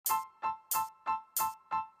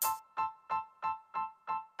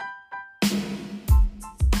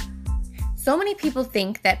So many people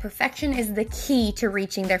think that perfection is the key to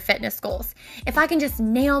reaching their fitness goals. If I can just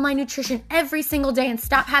nail my nutrition every single day and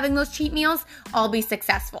stop having those cheat meals, I'll be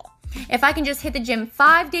successful. If I can just hit the gym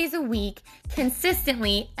 5 days a week,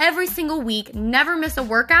 consistently, every single week, never miss a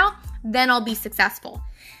workout, then I'll be successful.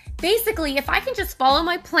 Basically, if I can just follow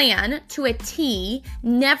my plan to a T,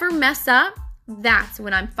 never mess up, that's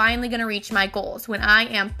when I'm finally going to reach my goals, when I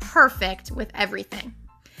am perfect with everything.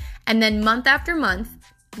 And then month after month,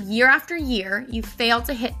 year after year, you fail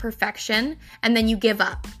to hit perfection and then you give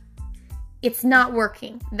up. It's not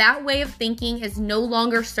working. That way of thinking is no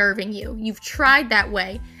longer serving you. You've tried that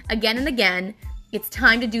way again and again. It's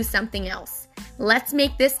time to do something else. Let's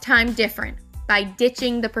make this time different by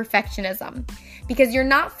ditching the perfectionism, because you're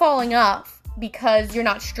not falling off because you're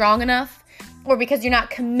not strong enough or because you're not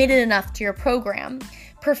committed enough to your program.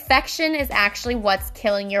 Perfection is actually what's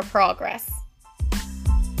killing your progress.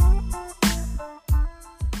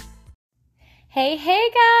 Hey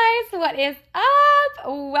guys, what is up?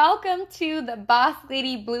 Welcome to the Boss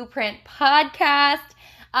Lady Blueprint podcast.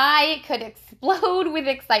 I could explode with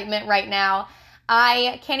excitement right now.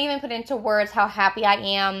 I can't even put into words how happy I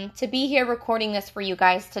am to be here recording this for you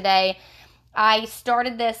guys today. I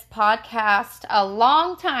started this podcast a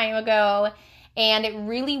long time ago, and it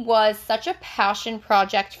really was such a passion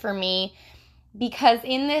project for me because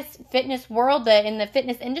in this fitness world, in the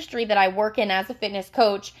fitness industry that I work in as a fitness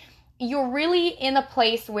coach, you're really in a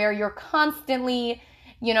place where you're constantly,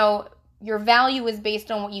 your value is based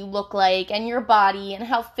on what you look like and your body and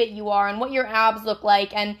how fit you are and what your abs look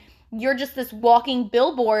like. And you're just this walking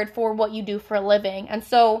billboard for what you do for a living. And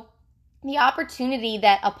so the opportunity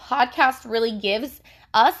that a podcast really gives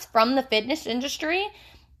us from the fitness industry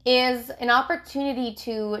is an opportunity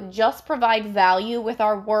to just provide value with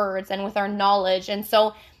our words and with our knowledge. And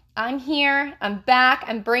so I'm here, I'm back,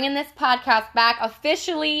 I'm bringing this podcast back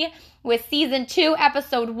officially with season 2,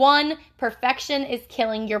 episode 1, Perfection is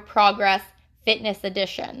Killing Your Progress, Fitness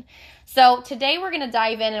Edition. So today we're going to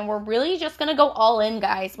dive in and we're really just going to go all in,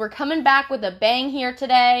 guys. We're coming back with a bang here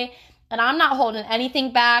today, and I'm not holding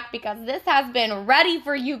anything back because this has been ready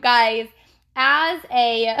for you guys as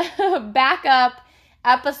a backup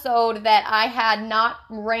episode that I had not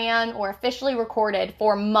ran or officially recorded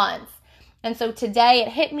for months. And so today it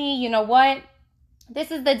hit me, you know what? This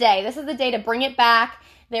is the day. This is the day to bring it back.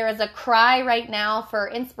 There is a cry right now for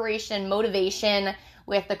inspiration and motivation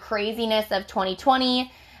with the craziness of 2020.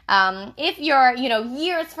 If you're,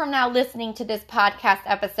 years from now listening to this podcast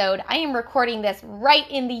episode, I am recording this right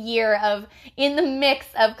in the mix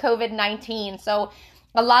of COVID-19. So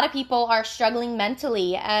a lot of people are struggling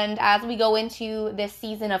mentally. And as we go into this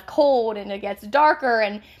season of cold and it gets darker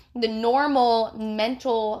and the normal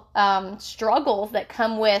mental struggles that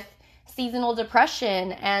come with seasonal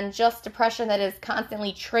depression and just depression that is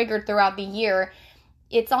constantly triggered throughout the year,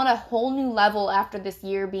 it's on a whole new level after this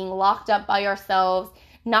year being locked up by ourselves,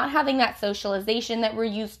 not having that socialization that we're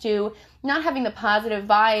used to, not having the positive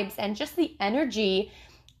vibes and just the energy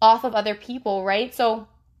off of other people, right? So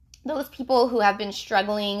those people who have been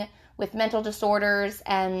struggling with mental disorders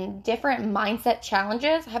and different mindset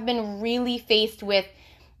challenges have been really faced with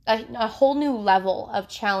a whole new level of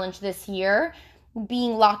challenge this year,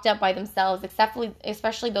 being locked up by themselves,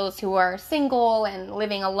 especially those who are single and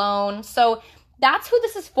living alone. So that's who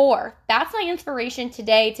this is for. That's my inspiration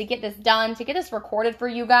today to get this done, to get this recorded for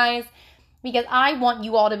you guys, because I want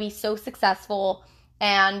you all to be so successful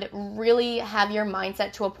and really have your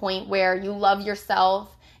mindset to a point where you love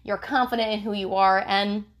yourself, you're confident in who you are,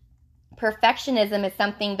 and perfectionism is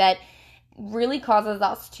something that really causes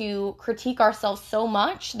us to critique ourselves so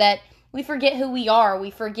much that we forget who we are, we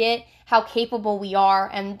forget how capable we are,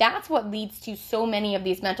 and that's what leads to so many of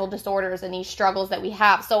these mental disorders and these struggles that we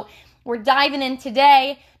have. So we're diving in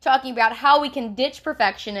today, talking about how we can ditch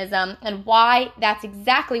perfectionism and why that's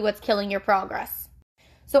exactly what's killing your progress.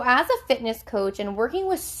 So as a fitness coach and working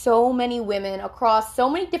with so many women across so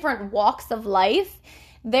many different walks of life,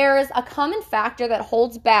 there's a common factor that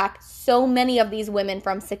holds back so many of these women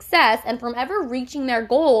from success and from ever reaching their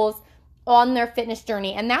goals on their fitness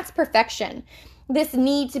journey, and that's perfection. This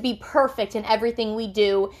need to be perfect in everything we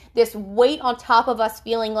do, this weight on top of us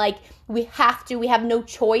feeling like we have no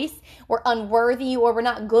choice, we're unworthy, or we're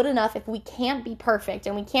not good enough if we can't be perfect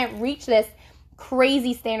and we can't reach this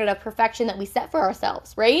crazy standard of perfection that we set for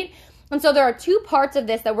ourselves, right? And so there are 2 parts of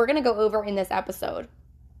this that we're going to go over in this episode.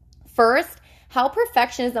 First, how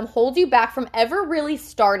perfectionism holds you back from ever really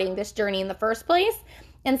starting this journey in the first place.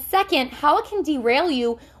 And second, how it can derail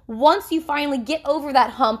you once you finally get over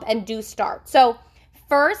that hump and do start. So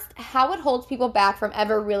first, how it holds people back from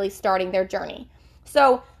ever really starting their journey.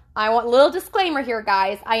 So I want a little disclaimer here,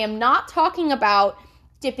 guys. I am not talking about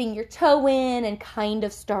dipping your toe in and kind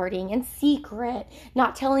of starting in secret,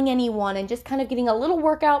 not telling anyone, and just kind of getting a little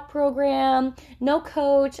workout program, no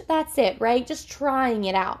coach, that's it, right? Just trying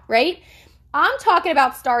it out, right? I'm talking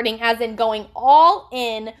about starting as in going all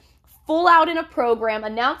in, full out in a program,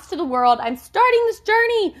 announce to the world, I'm starting this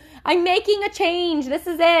journey, I'm making a change, this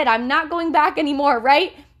is it, I'm not going back anymore,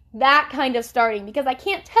 right? That kind of starting, because I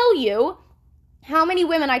can't tell you how many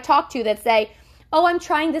women I talk to that say, oh, I'm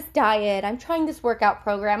trying this diet, I'm trying this workout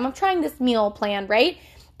program, I'm trying this meal plan, right?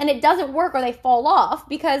 And it doesn't work, or they fall off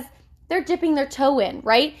because they're dipping their toe in,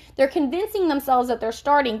 right? They're convincing themselves that they're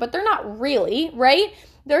starting, but they're not really, right?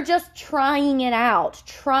 They're just trying it out,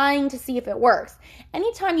 trying to see if it works.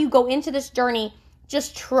 Anytime you go into this journey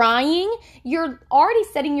just trying, you're already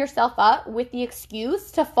setting yourself up with the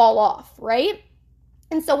excuse to fall off, right?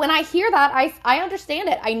 And so when I hear that, I understand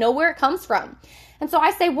it. I know where it comes from. And so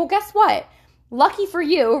I say, well, guess what? Lucky for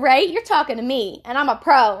you, right? You're talking to me, and I'm a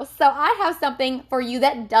pro. So I have something for you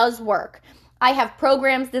that does work. I have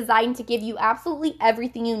programs designed to give you absolutely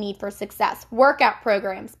everything you need for success. Workout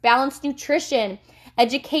programs, balanced nutrition,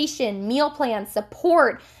 education, meal plans,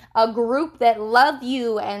 support, a group that love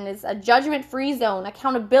you and is a judgment-free zone,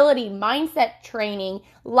 accountability, mindset training,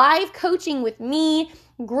 live coaching with me,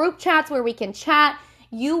 group chats where we can chat.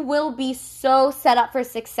 You will be so set up for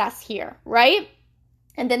success here, right?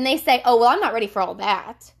 And then they say, oh, well, I'm not ready for all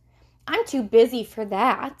that. I'm too busy for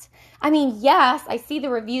that. I mean, yes, I see the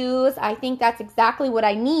reviews. I think that's exactly what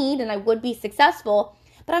I need and I would be successful,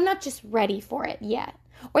 but I'm not just ready for it yet.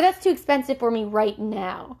 Or that's too expensive for me right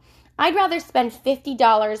now. I'd rather spend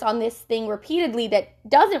 $50 on this thing repeatedly that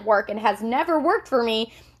doesn't work and has never worked for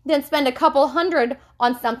me than spend a couple $100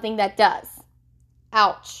 on something that does.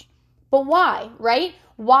 Ouch. But why, right?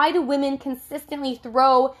 Why do women consistently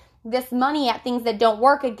throw this money at things that don't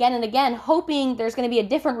work again and again, hoping there's going to be a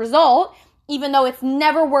different result, even though it's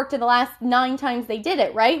never worked in the last 9 times they did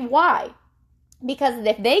it, right? Why? Because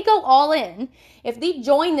if they go all in, if they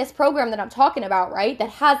join this program that I'm talking about, right, that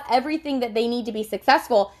has everything that they need to be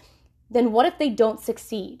successful, then what if they don't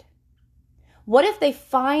succeed? What if they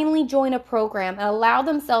finally join a program and allow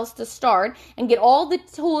themselves to start and get all the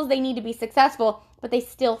tools they need to be successful, but they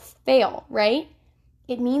still fail, right?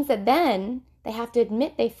 It means that then they have to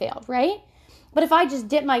admit they failed, right? But if I just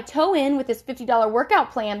dip my toe in with this $50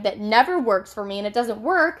 workout plan that never works for me and it doesn't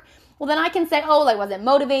work, well, then I can say, oh, I wasn't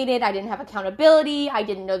motivated, I didn't have accountability, I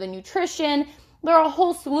didn't know the nutrition. There are a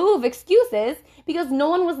whole slew of excuses because no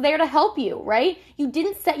one was there to help you, right? You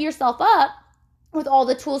didn't set yourself up with all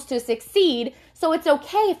the tools to succeed, so it's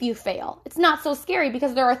okay if you fail. It's not so scary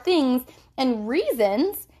because there are things and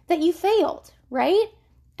reasons that you failed, right?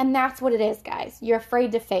 And that's what it is, guys. You're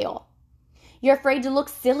afraid to fail. You're afraid to look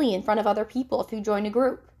silly in front of other people if you join a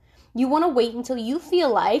group. You want to wait until you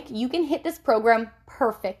feel like you can hit this program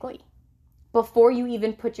perfectly before you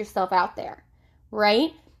even put yourself out there,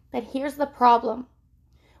 right? But here's the problem.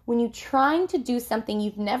 When you're trying to do something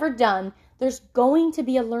you've never done, there's going to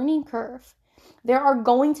be a learning curve. There are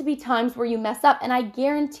going to be times where you mess up, and I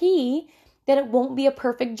guarantee that it won't be a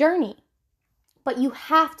perfect journey. But you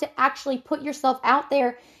have to actually put yourself out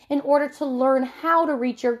there in order to learn how to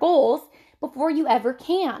reach your goals before you ever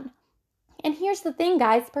can. And here's the thing,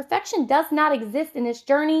 guys. Perfection does not exist in this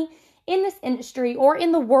journey, in this industry, or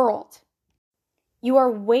in the world. You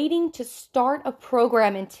are waiting to start a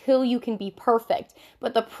program until you can be perfect.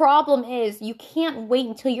 But the problem is you can't wait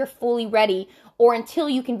until you're fully ready or until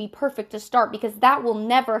you can be perfect to start, because that will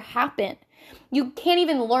never happen. You can't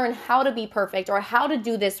even learn how to be perfect or how to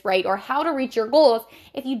do this right or how to reach your goals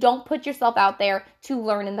if you don't put yourself out there to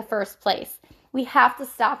learn in the first place. We have to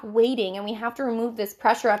stop waiting, and we have to remove this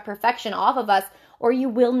pressure of perfection off of us, or you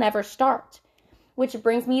will never start. Which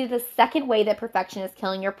brings me to the second way that perfection is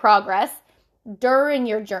killing your progress during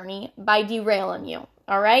your journey, by derailing you.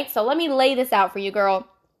 All right? So let me lay this out for you, girl.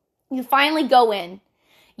 You finally go in.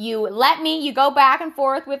 You go back and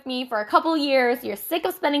forth with me for a couple years. You're sick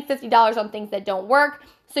of spending $50 on things that don't work.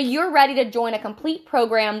 So you're ready to join a complete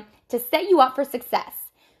program to set you up for success.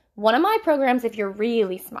 One of my programs, if you're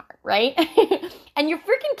really smart, right? And you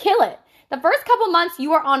freaking kill it. The first couple months,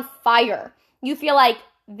 you are on fire. You feel like,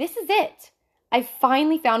 this is it. I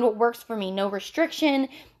finally found what works for me. No restriction,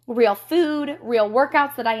 real food, real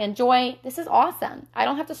workouts that I enjoy. This is awesome. I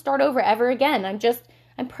don't have to start over ever again.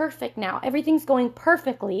 I'm perfect now. Everything's going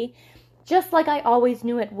perfectly, just like I always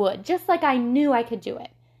knew it would, just like I knew I could do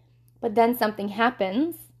it. But then something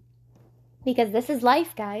happens, because this is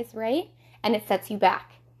life, guys, right? And it sets you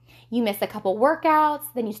back. You miss a couple workouts,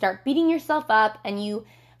 then you start beating yourself up and you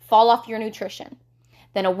fall off your nutrition.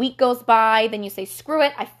 Then a week goes by. Then you say, screw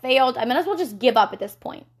it, I failed. I might as well just give up at this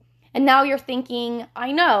point. And now you're thinking,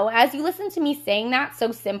 I know, as you listen to me saying that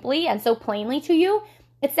so simply and so plainly to you,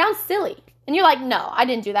 it sounds silly. And you're like, no, I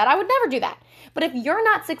didn't do that. I would never do that. But if you're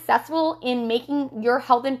not successful in making your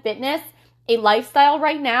health and fitness a lifestyle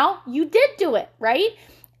right now, you did do it, right?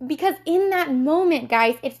 Because in that moment,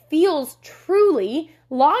 guys, it feels truly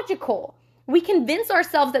logical. We convince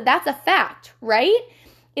ourselves that that's a fact, right?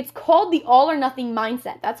 It's called the all or nothing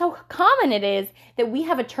mindset. That's how common it is that we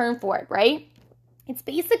have a term for it, right? It's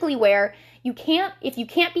basically where if you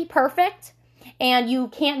can't be perfect and you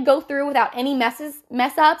can't go through without any mess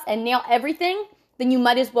ups and nail everything, then you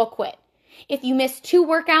might as well quit. If you miss 2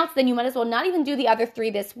 workouts, then you might as well not even do the other 3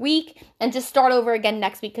 this week and just start over again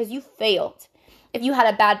next week because you failed. If you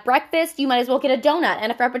had a bad breakfast, you might as well get a donut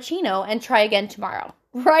and a Frappuccino and try again tomorrow,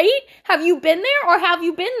 right? Have you been there or have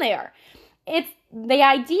you been there? It's the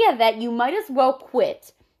idea that you might as well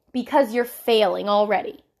quit because you're failing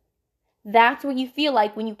already. That's what you feel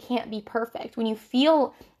like when you can't be perfect. When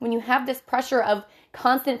you have this pressure of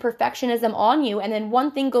constant perfectionism on you and then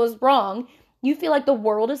one thing goes wrong, you feel like the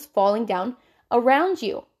world is falling down around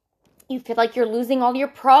you. You feel like you're losing all your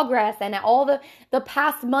progress and all the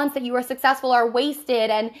past months that you were successful are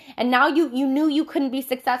wasted and now you knew you couldn't be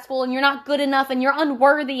successful and you're not good enough and you're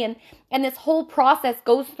unworthy and this whole process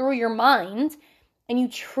goes through your mind and you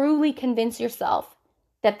truly convince yourself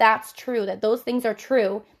that that's true, that those things are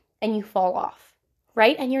true, and you fall off,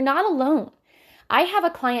 right? And you're not alone. I have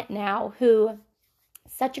a client now who,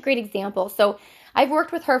 such a great example. So I've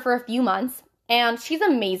worked with her for a few months and she's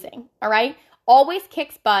amazing, all right? Always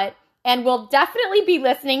kicks butt and will definitely be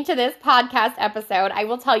listening to this podcast episode, I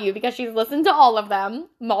will tell you, because she's listened to all of them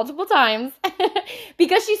multiple times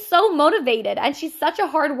because she's so motivated and she's such a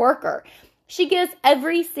hard worker. She gives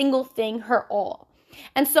every single thing her all.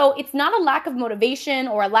 And so it's not a lack of motivation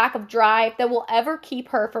or a lack of drive that will ever keep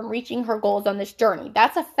her from reaching her goals on this journey.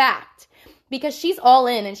 That's a fact because she's all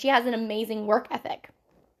in and she has an amazing work ethic.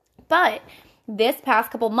 But this past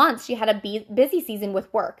couple months, she had a busy season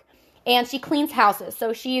with work and she cleans houses.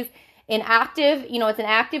 So she's it's an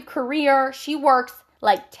active career. She works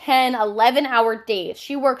like 10, 11-hour days.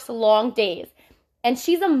 She works long days and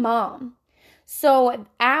she's a mom. So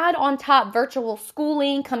add on top virtual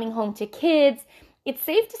schooling, coming home to kids. It's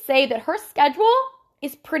safe to say that her schedule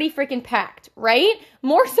is pretty freaking packed, right?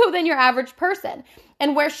 More so than your average person.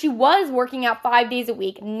 And where she was working out 5 days a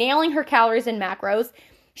week, nailing her calories and macros,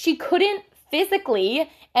 she couldn't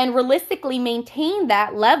physically and realistically maintain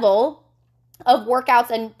that level of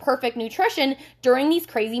workouts and perfect nutrition during these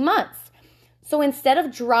crazy months. So instead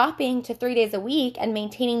of dropping to 3 days a week and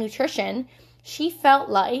maintaining nutrition, she felt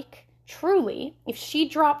like truly, if she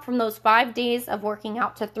dropped from those 5 days of working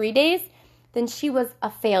out to 3 days, then she was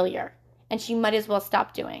a failure and she might as well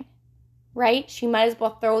stop doing, right? She might as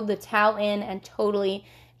well throw the towel in and totally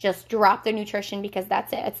just drop their nutrition because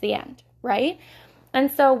that's it. It's the end, right?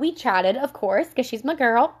 And so we chatted, of course, because she's my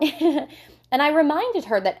girl. And I reminded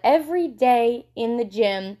her that every day in the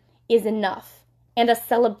gym is enough and a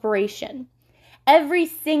celebration. Every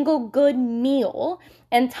single good meal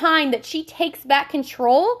and time that she takes back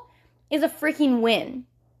control is a freaking win.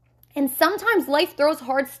 And sometimes life throws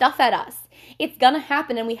hard stuff at us. It's going to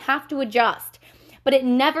happen and we have to adjust. But it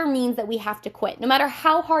never means that we have to quit. No matter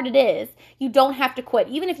how hard it is, you don't have to quit.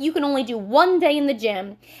 Even if you can only do 1 day in the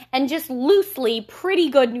gym and just loosely pretty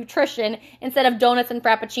good nutrition instead of donuts and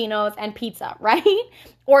frappuccinos and pizza, right?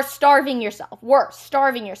 Or starving yourself. Worse,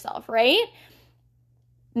 starving yourself, right?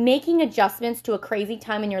 Making adjustments to a crazy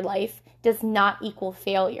time in your life does not equal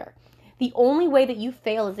failure. The only way that you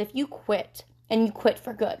fail is if you quit. And you quit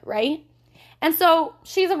for good, right? And so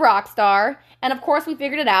she's a rock star. And of course, we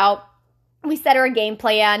figured it out. We set her a game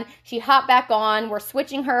plan. She hopped back on. We're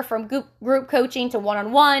switching her from group coaching to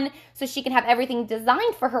one-on-one so she can have everything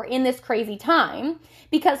designed for her in this crazy time.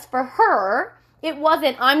 Because for her, it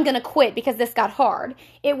wasn't, I'm going to quit because this got hard.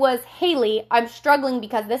 It was, Haley, I'm struggling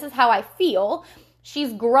because this is how I feel.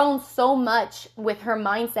 She's grown so much with her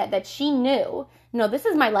mindset that she knew, no, this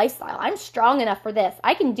is my lifestyle. I'm strong enough for this.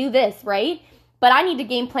 I can do this, right? But I need to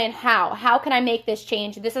game plan how. How can I make this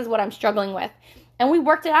change? This is what I'm struggling with. And we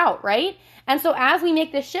worked it out, right? And so as we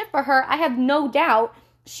make this shift for her, I have no doubt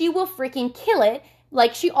she will freaking kill it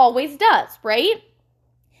like she always does, right?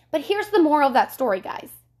 But here's the moral of that story, guys.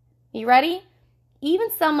 You ready? Even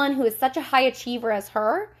someone who is such a high achiever as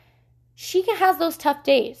her, she has those tough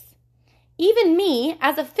days. Even me,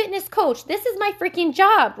 as a fitness coach, this is my freaking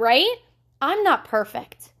job, right? I'm not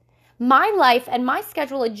perfect. My life and my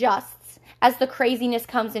schedule adjusts as the craziness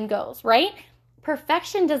comes and goes, right?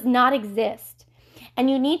 Perfection does not exist. And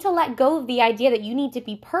you need to let go of the idea that you need to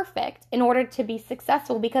be perfect in order to be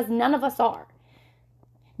successful, because none of us are.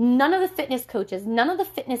 None of the fitness coaches, none of the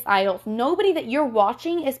fitness idols, nobody that you're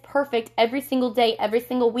watching is perfect every single day, every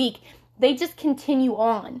single week. They just continue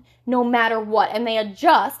on no matter what, and they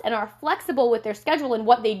adjust and are flexible with their schedule and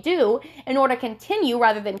what they do in order to continue,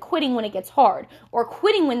 rather than quitting when it gets hard or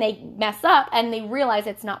quitting when they mess up and they realize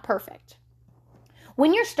it's not perfect.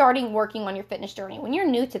 When you're starting working on your fitness journey, when you're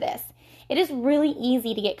new to this, it is really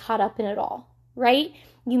easy to get caught up in it all, right?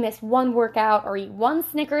 You miss one workout or eat one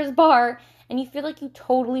Snickers bar and you feel like you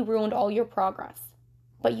totally ruined all your progress.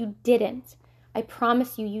 But you didn't. I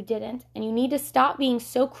promise you, you didn't. And you need to stop being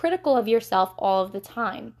so critical of yourself all of the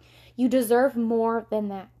time. You deserve more than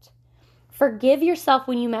that. Forgive yourself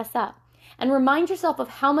when you mess up and remind yourself of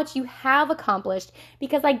how much you have accomplished,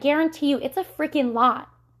 because I guarantee you it's a freaking lot,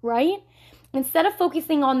 right? Instead of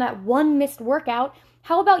focusing on that one missed workout,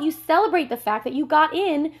 how about you celebrate the fact that you got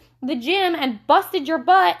in the gym and busted your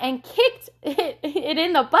butt and kicked it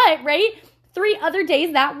in the butt, right? 3 other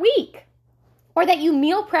days that week. Or that you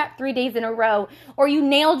meal prepped 3 days in a row, or you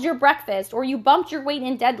nailed your breakfast, or you bumped your weight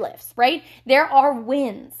in deadlifts, right? There are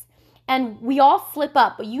wins. And we all slip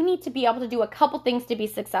up, but you need to be able to do a couple things to be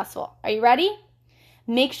successful. Are you ready?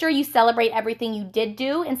 Make sure you celebrate everything you did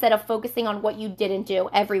do instead of focusing on what you didn't do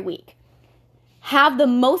every week. Have the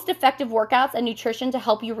most effective workouts and nutrition to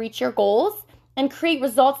help you reach your goals, and create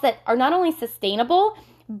results that are not only sustainable,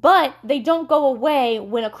 but they don't go away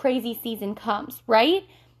when a crazy season comes, right?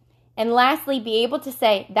 And lastly, be able to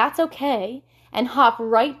say, that's okay, and hop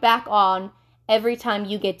right back on every time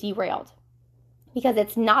you get derailed. Because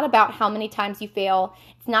it's not about how many times you fail.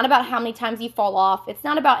 It's not about how many times you fall off. It's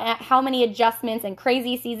not about how many adjustments and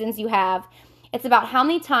crazy seasons you have. It's about how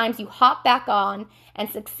many times you hop back on and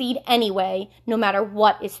succeed anyway, no matter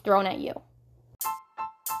what is thrown at you.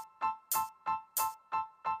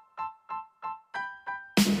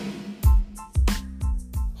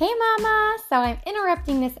 Hey mama, so I'm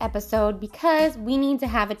interrupting this episode because we need to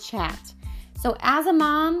have a chat. So as a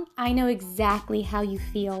mom, I know exactly how you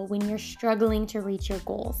feel when you're struggling to reach your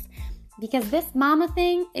goals. Because this mama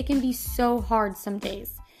thing, it can be so hard some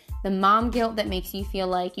days. The mom guilt that makes you feel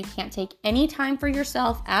like you can't take any time for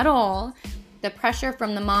yourself at all. The pressure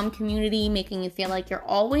from the mom community making you feel like you're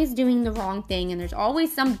always doing the wrong thing and there's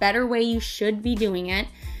always some better way you should be doing it.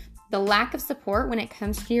 The lack of support when it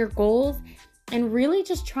comes to your goals. And really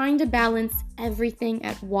just trying to balance everything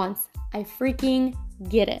at once. I freaking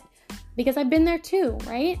get it. Because I've been there too,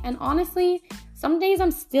 right? And honestly, some days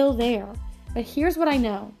I'm still there. But here's what I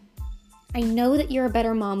know. I know that you're a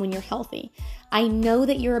better mom when you're healthy. I know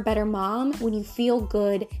that you're a better mom when you feel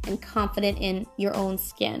good and confident in your own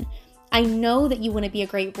skin. I know that you want to be a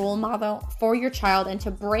great role model for your child and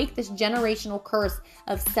to break this generational curse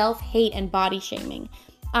of self-hate and body shaming.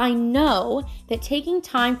 I know that taking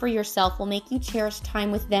time for yourself will make you cherish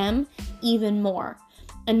time with them even more.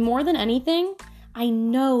 And more than anything, I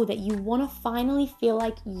know that you want to finally feel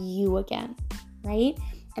like you again, right?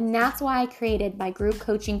 And that's why I created my group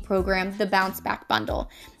coaching program, the Bounce Back Bundle.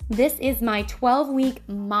 This is my 12-week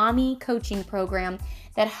mommy coaching program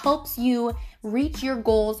that helps you reach your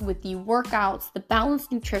goals with the workouts, the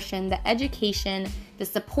balanced nutrition, the education, the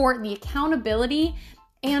support, the accountability,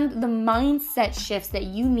 and the mindset shifts that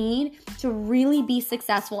you need to really be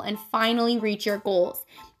successful and finally reach your goals.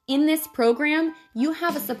 In this program, you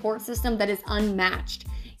have a support system that is unmatched.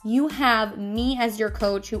 You have me as your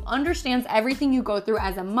coach who understands everything you go through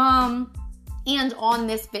as a mom and on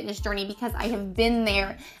this fitness journey, because I have been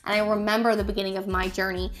there and I remember the beginning of my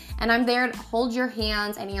journey. And I'm there to hold your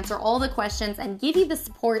hands and answer all the questions and give you the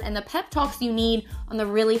support and the pep talks you need on the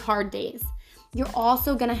really hard days. You're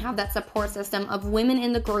also going to have that support system of women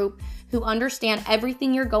in the group who understand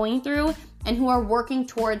everything you're going through and who are working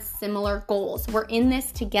towards similar goals. We're in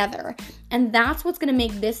this together. And that's what's going to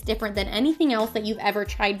make this different than anything else that you've ever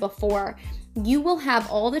tried before. You will have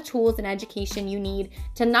all the tools and education you need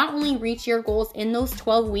to not only reach your goals in those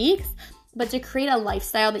 12 weeks, but to create a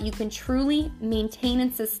lifestyle that you can truly maintain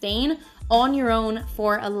and sustain on your own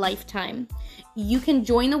for a lifetime. You can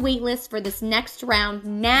join the waitlist for this next round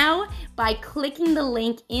now by clicking the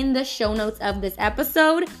link in the show notes of this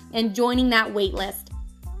episode and joining that waitlist.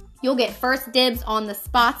 You'll get first dibs on the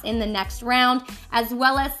spots in the next round, as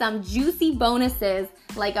well as some juicy bonuses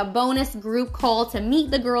like a bonus group call to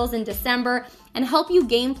meet the girls in December and help you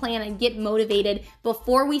game plan and get motivated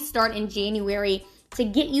before we start in January to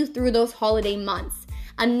get you through those holiday months.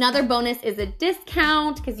 Another bonus is a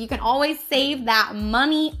discount because you can always save that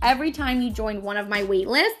money every time you join one of my wait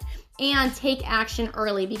lists and take action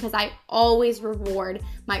early because I always reward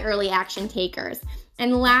my early action takers.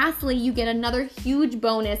 And lastly, you get another huge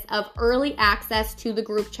bonus of early access to the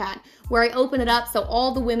group chat, where I open it up so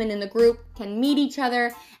all the women in the group can meet each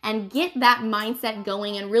other and get that mindset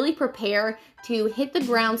going and really prepare to hit the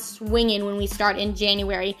ground swinging when we start in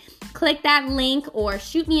January. Click that link or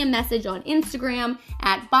shoot me a message on Instagram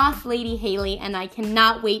at BossLadyHaley, and I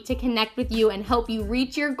cannot wait to connect with you and help you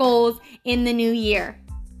reach your goals in the new year.